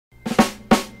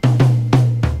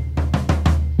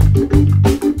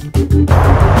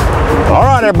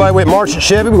everybody, with Marchant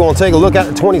Chevy. We're going to take a look at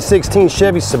the 2016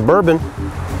 Chevy Suburban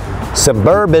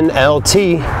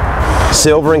LT,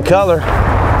 silver in color.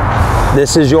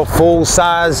 This is your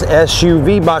full-size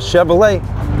SUV by Chevrolet.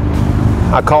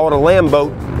 I call it a lamb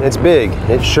boat. It's big.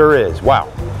 It sure is. Wow.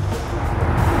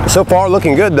 So far,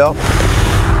 looking good though.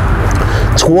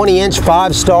 20-inch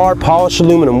 5-star polished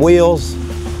aluminum wheels.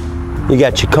 You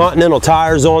got your Continental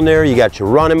tires on there. You got your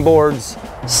running boards.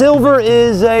 Silver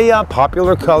is a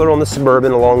popular color on the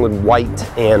Suburban, along with white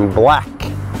and black.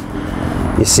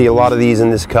 You see a lot of these in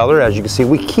this color. As you can see,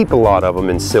 we keep a lot of them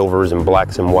in silvers and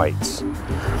blacks and whites.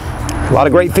 A lot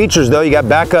of great features though. You got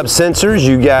backup sensors.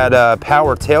 You got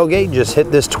power tailgate. Just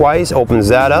hit this twice, opens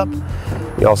that up.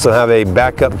 You also have a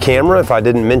backup camera, if I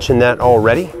didn't mention that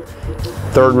already.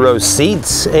 Third row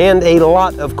seats, and a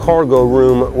lot of cargo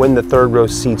room when the third row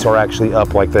seats are actually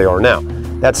up like they are now.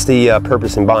 That's the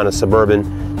purpose in buying a Suburban,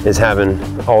 is having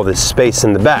all this space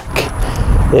in the back.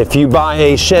 If you buy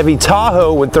a Chevy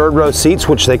Tahoe with third row seats,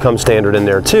 which they come standard in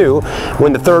there too,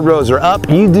 when the third rows are up,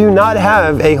 you do not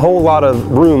have a whole lot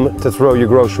of room to throw your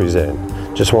groceries in.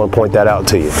 Just want to point that out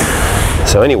to you.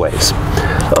 So anyways,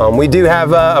 we do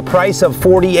have a price of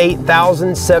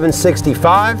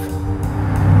 $48,765,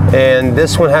 and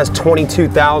this one has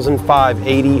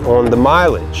 $22,580 on the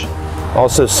mileage.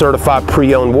 Also certified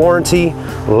pre-owned warranty,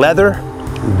 leather,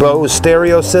 Bose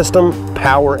stereo system,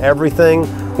 power everything,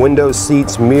 windows,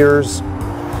 seats, mirrors,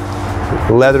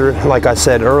 leather like I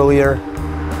said earlier,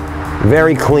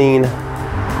 very clean.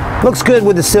 Looks good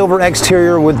with the silver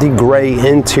exterior with the gray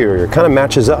interior. Kind of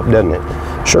matches up, doesn't it?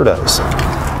 Sure does.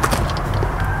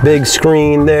 Big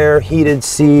screen there, heated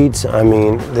seats. I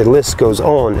mean, the list goes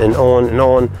on and on and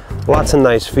on. Lots of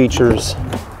nice features.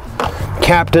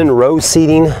 Captain row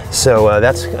seating, so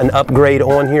that's an upgrade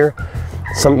on here.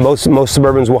 Most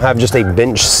Suburbans will have just a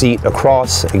bench seat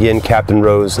across. Again, Captain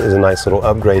rows is a nice little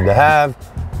upgrade to have.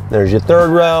 There's your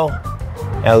third row,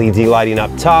 LED lighting up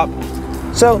top.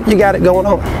 So you got it going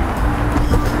on.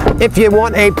 If you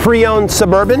want a pre-owned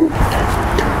Suburban,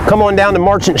 come on down to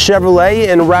Marchant Chevrolet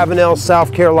in Ravenel,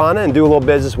 South Carolina, and do a little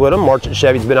business with them. Marchant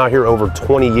Chevy's been out here over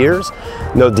 20 years.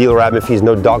 No dealer admin fees,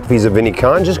 no doc fees of any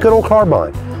kind, just good old car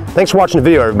buying. Thanks for watching the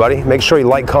video, everybody. Make sure you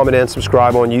like, comment, and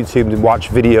subscribe on YouTube to watch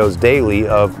videos daily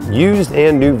of used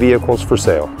and new vehicles for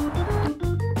sale.